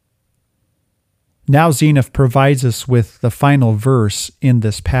 Now Zeniff provides us with the final verse in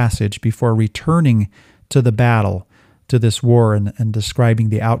this passage before returning to the battle, to this war, and describing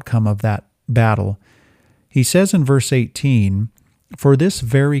the outcome of that battle. He says in verse 18, "For this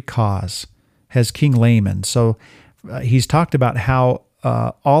very cause has King Laman." So he's talked about how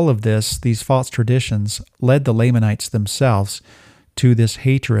all of this, these false traditions, led the Lamanites themselves to this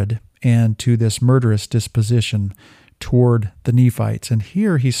hatred and to this murderous disposition toward the Nephites. And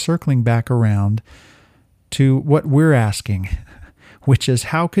here he's circling back around to what we're asking, which is,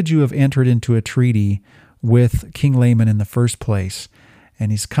 how could you have entered into a treaty with King Laman in the first place?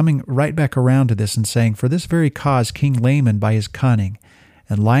 And he's coming right back around to this and saying, "For this very cause, King Laman, by his cunning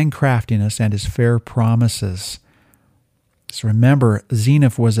and lying craftiness and his fair promises." So remember,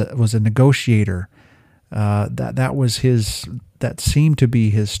 Zeniff was a negotiator. That seemed to be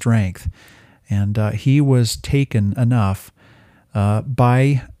his strength, and he was taken enough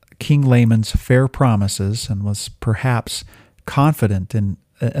by King Laman's fair promises, and was perhaps confident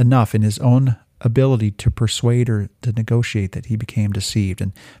enough in his own ability to persuade or to negotiate that he became deceived.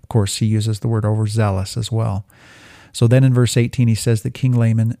 And of course, he uses the word overzealous as well. So then in verse 18, he says that King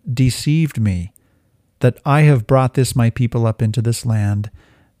Laman deceived me, that I have brought this my people up into this land,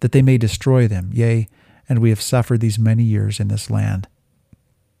 that they may destroy them. Yea, and we have suffered these many years in this land.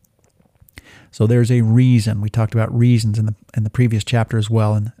 So there's a reason. We talked about reasons in the previous chapter as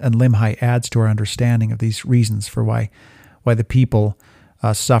well, and Limhi adds to our understanding of these reasons for why the people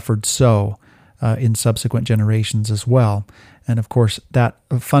suffered so in subsequent generations as well. And of course, that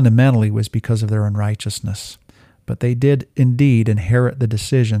fundamentally was because of their unrighteousness. But they did indeed inherit the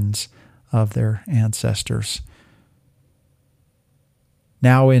decisions of their ancestors.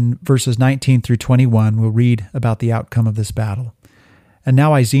 Now in verses 19 through 21, we'll read about the outcome of this battle. "And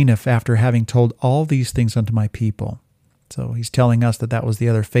now I, Zeniff, after having told all these things unto my people." So he's telling us that was the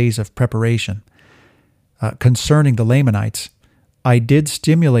other phase of preparation. "Concerning the Lamanites, I did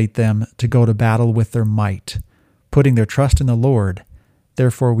stimulate them to go to battle with their might, putting their trust in the Lord.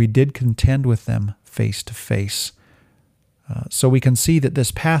 Therefore we did contend with them face to face." So we can see that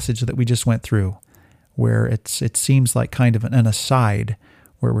this passage that we just went through, where it seems like kind of an aside,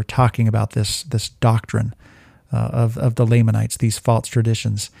 where we're talking about this doctrine of the Lamanites, these false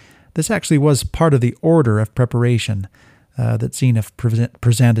traditions, this actually was part of the order of preparation that Zeniff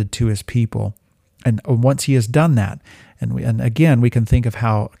presented to his people. And once he has done that, and again, we can think of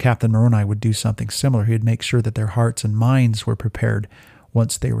how Captain Moroni would do something similar. He would make sure that their hearts and minds were prepared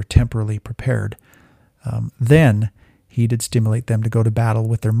once they were temporally prepared. Then he did stimulate them to go to battle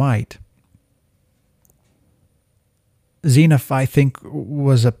with their might. Zeniff, I think,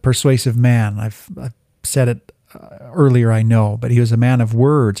 was a persuasive man. I've said it earlier, I know, but he was a man of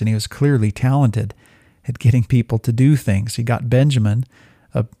words, and he was clearly talented at getting people to do things. He got Benjamin,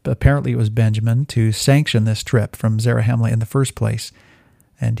 apparently it was Benjamin, to sanction this trip from Zarahemla in the first place.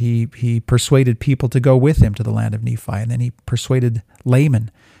 And he persuaded people to go with him to the land of Nephi. And then he persuaded Laman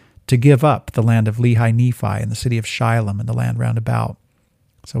to give up the land of Lehi Nephi and the city of Shilom and the land round about.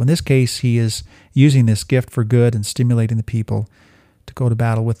 So in this case, he is using this gift for good and stimulating the people to go to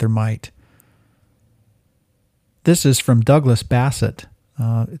battle with their might. This is from Douglas Bassett.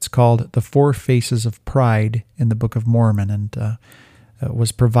 It's called The Four Faces of Pride in the Book of Mormon, and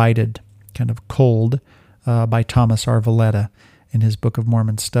was provided kind of cold by Thomas R. Valletta in his Book of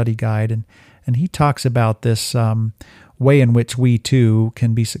Mormon study guide. And he talks about this way in which we too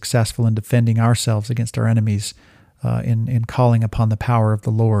can be successful in defending ourselves against our enemies in calling upon the power of the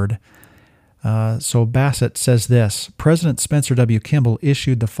Lord. So Bassett says this: President Spencer W. Kimball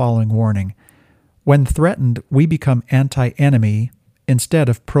issued the following warning: "When threatened, we become anti-enemy instead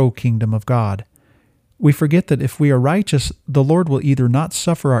of pro-kingdom of God. We forget that if we are righteous, the Lord will either not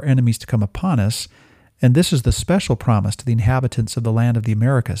suffer our enemies to come upon us, and this is the special promise to the inhabitants of the land of the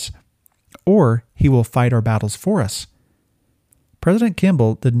Americas, or he will fight our battles for us." President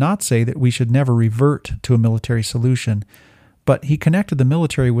Kimball did not say that we should never revert to a military solution, but he connected the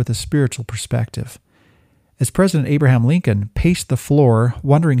military with a spiritual perspective. As President Abraham Lincoln paced the floor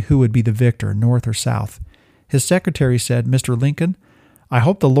wondering who would be the victor, North or South, his secretary said, "Mr. Lincoln, I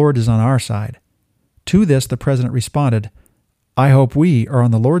hope the Lord is on our side." To this, the president responded, I hope we are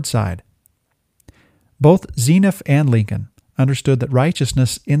on the Lord's side. Both Zenoff and Lincoln understood that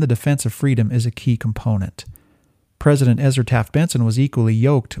righteousness in the defense of freedom is a key component. President Ezra Taft Benson was equally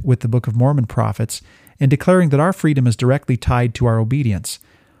yoked with the Book of Mormon prophets in declaring that our freedom is directly tied to our obedience,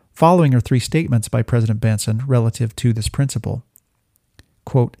 following are 3 statements by President Benson relative to this principle.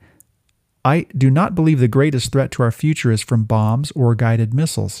 Quote, I do not believe the greatest threat to our future is from bombs or guided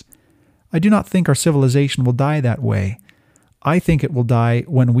missiles. I do not think our civilization will die that way. I think it will die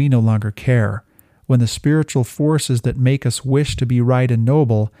when we no longer care, when the spiritual forces that make us wish to be right and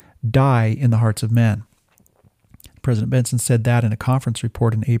noble die in the hearts of men. President Benson said that in a conference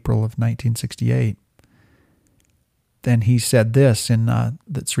report in April of 1968. Then he said this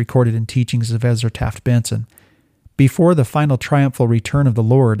that's recorded in Teachings of Ezra Taft Benson. Before the final triumphal return of the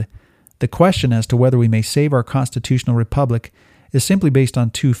Lord, the question as to whether we may save our constitutional republic is simply based on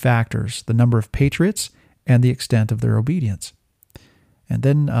 2 factors, the number of patriots and the extent of their obedience. And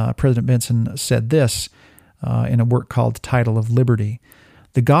then President Benson said this in a work called Title of Liberty.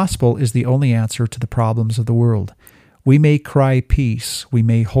 The gospel is the only answer to the problems of the world. We may cry peace, we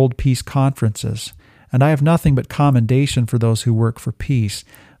may hold peace conferences, and I have nothing but commendation for those who work for peace,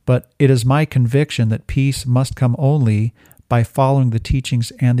 but it is my conviction that peace must come only by following the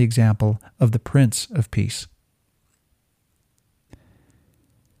teachings and the example of the Prince of Peace.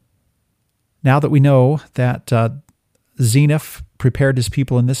 Now that we know that Zenoff prepared his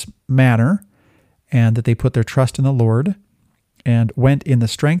people in this manner, and that they put their trust in the Lord, and went in the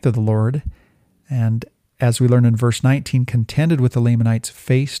strength of the Lord, and as we learn in verse 19, contended with the Lamanites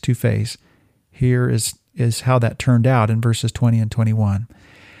face to face, here is how that turned out in verses 20 and 21.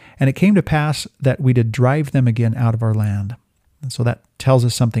 And it came to pass that we did drive them again out of our land. And so that tells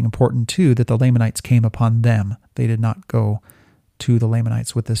us something important too, that the Lamanites came upon them. They did not go to the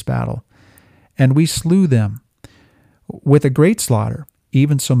Lamanites with this battle. And we slew them with a great slaughter,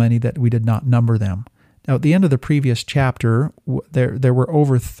 even so many that we did not number them. Now, at the end of the previous chapter, there were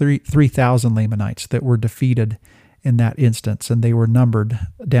over 3,000 Lamanites that were defeated in that instance, and they were numbered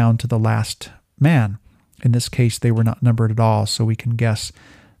down to the last man. In this case, they were not numbered at all, so we can guess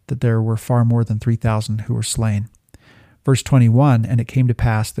that there were far more than 3,000 who were slain. Verse 21, and it came to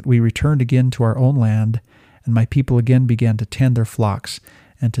pass that we returned again to our own land, and my people again began to tend their flocks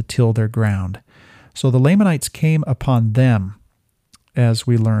and to till their ground. So the Lamanites came upon them, as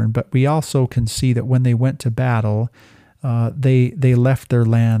we learn, but we also can see that when they went to battle, they left their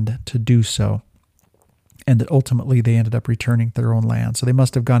land to do so, and that ultimately they ended up returning to their own land. So they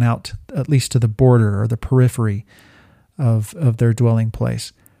must have gone out at least to the border or the periphery of their dwelling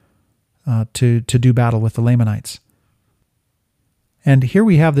place to do battle with the Lamanites. And here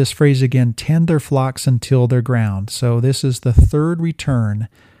we have this phrase again, tend their flocks and till their ground. So this is the 3rd return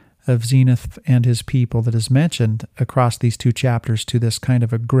of Zenoff and his people that is mentioned across these 2 chapters to this kind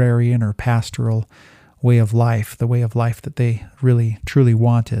of agrarian or pastoral way of life, the way of life that they really, truly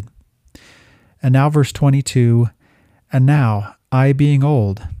wanted. And now verse 22, and now I being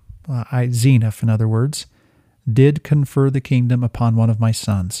old, Zenoff in other words, did confer the kingdom upon one of my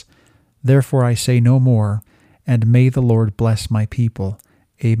sons. Therefore I say no more, and may the Lord bless my people.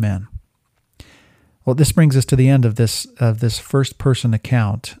 Amen. Well, this brings us to the end of this first-person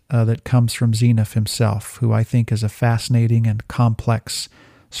account that comes from Zenoff himself, who I think is a fascinating and complex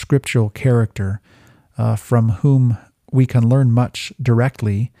scriptural character from whom we can learn much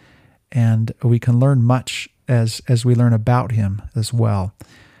directly, and we can learn much as we learn about him as well.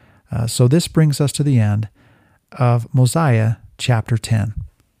 So this brings us to the end of Mosiah chapter 10.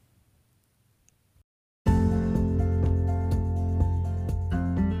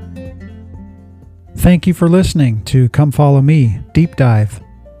 Thank you for listening to Come Follow Me Deep Dive.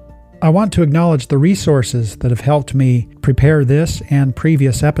 I want to acknowledge the resources that have helped me prepare this and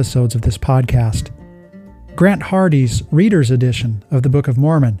previous episodes of this podcast. Grant Hardy's Reader's Edition of the Book of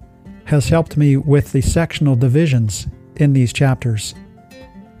Mormon has helped me with the sectional divisions in these chapters.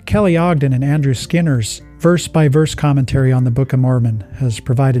 Kelly Ogden and Andrew Skinner's verse-by-verse commentary on the Book of Mormon has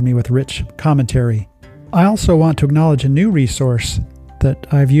provided me with rich commentary. I also want to acknowledge a new resource that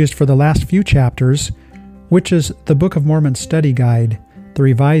I've used for the last few chapters, which is the Book of Mormon Study Guide, the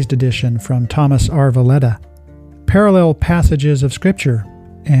revised edition from Thomas R. Valletta. Parallel passages of Scripture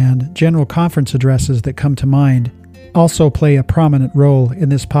and general conference addresses that come to mind also play a prominent role in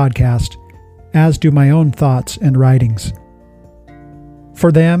this podcast, as do my own thoughts and writings.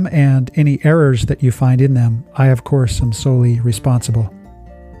 For them and any errors that you find in them, I of course am solely responsible.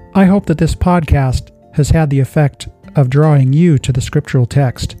 I hope that this podcast has had the effect of drawing you to the scriptural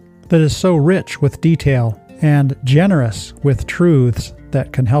text that is so rich with detail and generous with truths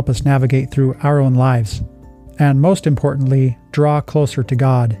that can help us navigate through our own lives and most importantly, draw closer to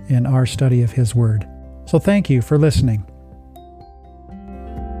God in our study of His Word. So thank you for listening.